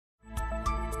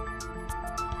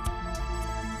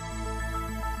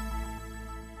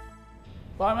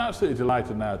Well, I'm absolutely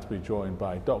delighted now to be joined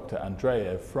by Dr.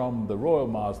 Andrea from the Royal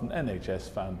Marsden NHS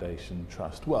Foundation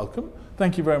Trust. Welcome.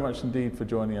 Thank you very much indeed for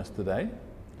joining us today.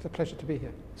 It's a pleasure to be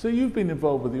here. So you've been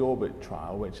involved with the ORBIT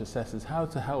trial, which assesses how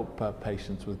to help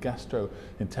patients with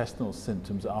gastrointestinal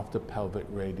symptoms after pelvic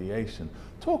radiation.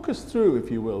 Talk us through, if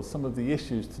you will, some of the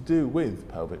issues to do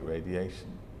with pelvic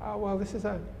radiation. Well, this is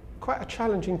quite a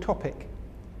challenging topic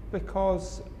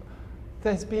because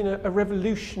there's been a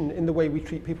revolution in the way we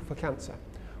treat people for cancer,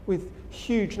 with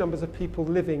huge numbers of people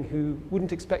living who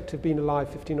wouldn't expect to have been alive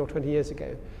 15 or 20 years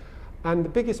ago. And the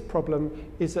biggest problem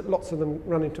is that lots of them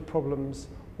run into problems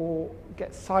or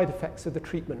get side effects of the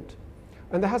treatment.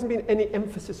 And there hasn't been any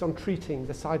emphasis on treating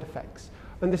the side effects.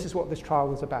 And this is what this trial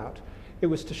was about. It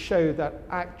was to show that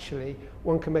actually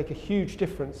one can make a huge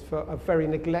difference for a very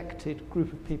neglected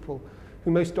group of people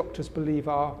who most doctors believe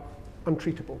are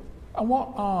untreatable. And what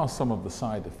are some of the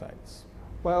side effects?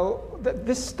 Well,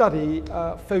 this study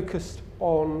focused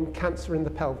on cancer in the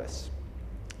pelvis.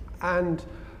 And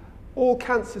all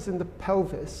cancers in the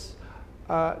pelvis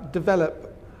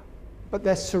develop, but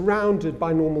they're surrounded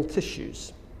by normal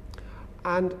tissues.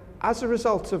 And as a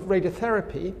result of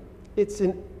radiotherapy, it's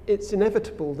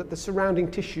inevitable that the surrounding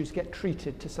tissues get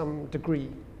treated to some degree.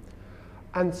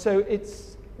 And so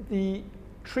it's the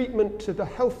treatment to the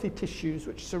healthy tissues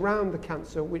which surround the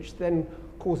cancer which then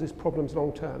causes problems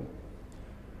long term.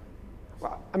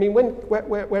 Well, I mean, where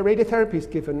radiotherapy is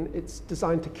given, it's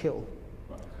designed to kill.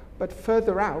 But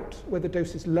further out, where the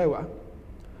dose is lower,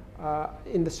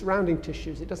 in the surrounding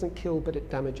tissues, it doesn't kill, but it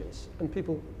damages. And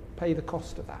people pay the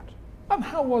cost of that. And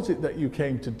how was it that you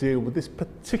came to deal with this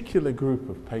particular group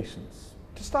of patients?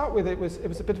 To start with, it was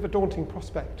a bit of a daunting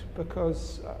prospect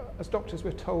because as doctors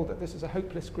we're told that this is a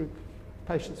hopeless group of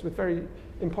patients with very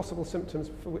impossible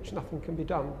symptoms for which nothing can be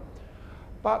done.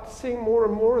 But seeing more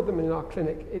and more of them in our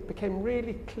clinic, it became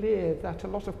really clear that a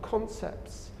lot of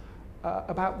concepts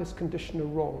about this condition are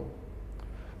wrong.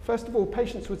 First of all,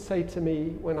 patients would say to me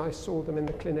when I saw them in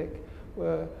the clinic,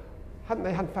 hadn't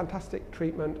they had fantastic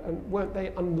treatment and weren't they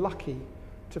unlucky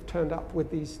to have turned up with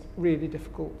these really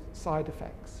difficult side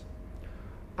effects?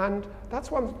 And that's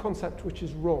one concept which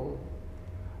is wrong,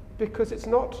 because it's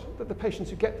not that the patients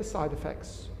who get the side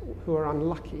effects who are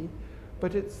unlucky,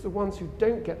 but it's the ones who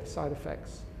don't get the side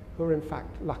effects who are in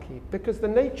fact lucky. Because the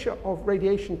nature of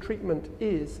radiation treatment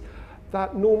is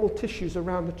that normal tissues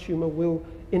around the tumour will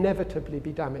inevitably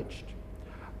be damaged.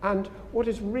 And what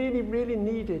is really, really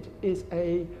needed is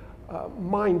a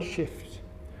mind shift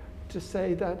to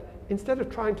say that instead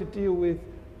of trying to deal with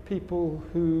people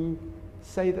who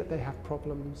say that they have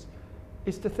problems,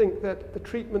 is to think that the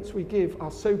treatments we give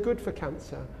are so good for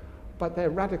cancer, but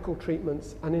they're radical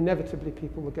treatments and inevitably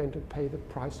people are going to pay the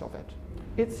price of it.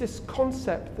 It's this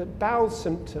concept that bowel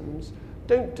symptoms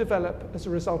don't develop as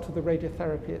a result of the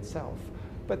radiotherapy itself,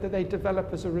 but that they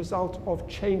develop as a result of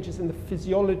changes in the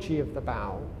physiology of the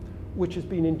bowel, which has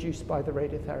been induced by the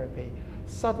radiotherapy,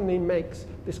 suddenly makes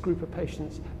this group of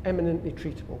patients eminently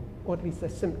treatable, or at least their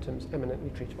symptoms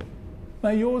eminently treatable. Now,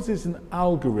 yours is an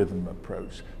algorithm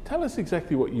approach. Tell us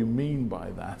exactly what you mean by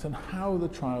that and how the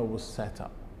trial was set up.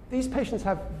 These patients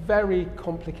have very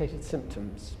complicated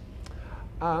symptoms.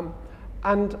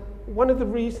 And one of the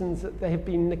reasons that they have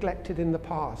been neglected in the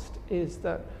past is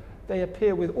that they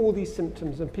appear with all these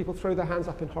symptoms and people throw their hands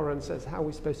up in horror and says, how are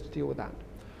we supposed to deal with that?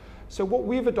 So what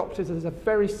we've adopted is a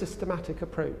very systematic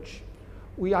approach.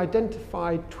 We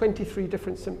identified 23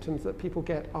 different symptoms that people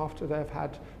get after they've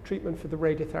had treatment for the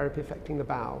radiotherapy affecting the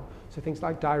bowel. So things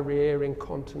like diarrhea,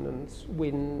 incontinence,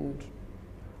 wind,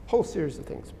 whole series of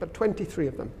things, but 23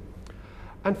 of them.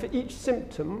 And for each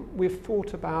symptom, we've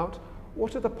thought about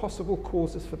what are the possible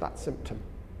causes for that symptom.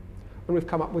 And we've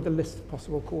come up with a list of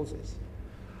possible causes.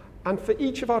 And for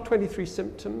each of our 23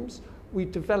 symptoms, we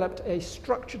developed a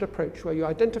structured approach where you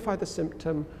identify the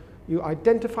symptom, you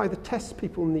identify the tests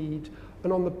people need,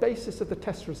 and on the basis of the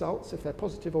test results, if they're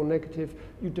positive or negative,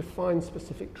 you define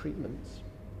specific treatments.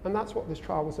 And that's what this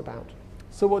trial was about.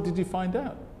 So what did you find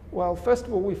out? Well, first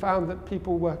of all, we found that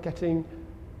people were getting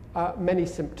many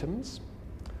symptoms.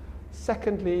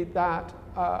 Secondly, that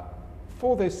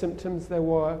for those symptoms, there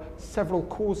were several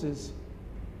causes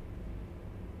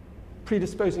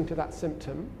predisposing to that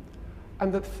symptom.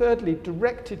 And that thirdly,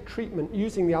 directed treatment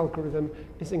using the algorithm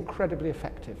is incredibly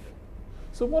effective.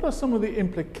 So what are some of the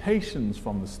implications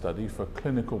from the study for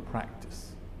clinical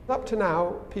practice? Up to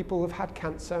now, people have had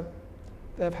cancer,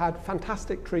 they've had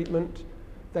fantastic treatment,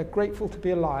 they're grateful to be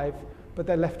alive, but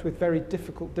they're left with very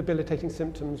difficult, debilitating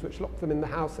symptoms which lock them in the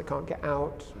house, they can't get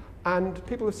out. And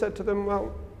people have said to them,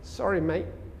 well, sorry mate,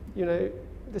 you know,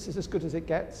 this is as good as it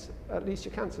gets, at least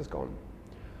your cancer's gone.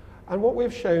 And what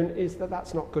we've shown is that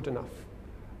that's not good enough.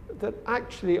 That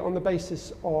actually, on the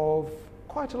basis of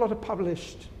quite a lot of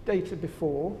published data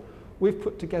before, we've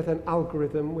put together an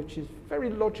algorithm which is very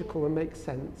logical and makes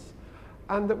sense,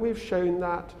 and that we've shown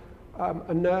that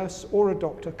a nurse or a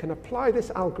doctor can apply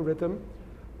this algorithm.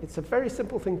 It's a very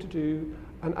simple thing to do,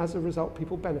 and as a result,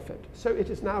 people benefit. So it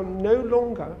is now no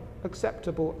longer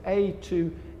acceptable, A,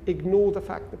 to ignore the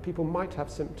fact that people might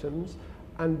have symptoms,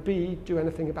 and B, do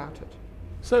anything about it.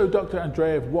 So, Dr.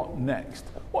 Andreev, what next?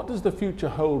 What does the future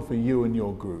hold for you and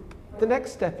your group? The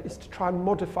next step is to try and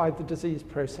modify the disease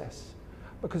process,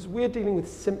 because we're dealing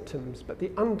with symptoms, but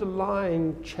the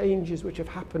underlying changes which have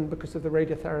happened because of the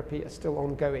radiotherapy are still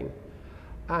ongoing.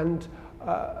 And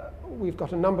we've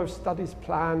got a number of studies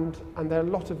planned, and there are a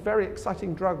lot of very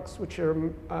exciting drugs which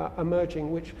are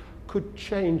emerging, which could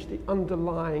change the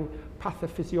underlying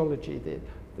pathophysiology,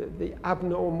 the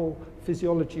abnormal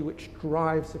physiology which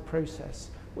drives the process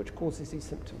which causes these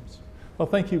symptoms. Well,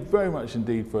 thank you very much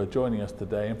indeed for joining us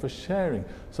today and for sharing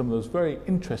some of those very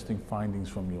interesting findings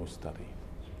from your study.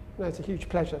 No, it's a huge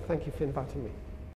pleasure. Thank you for inviting me.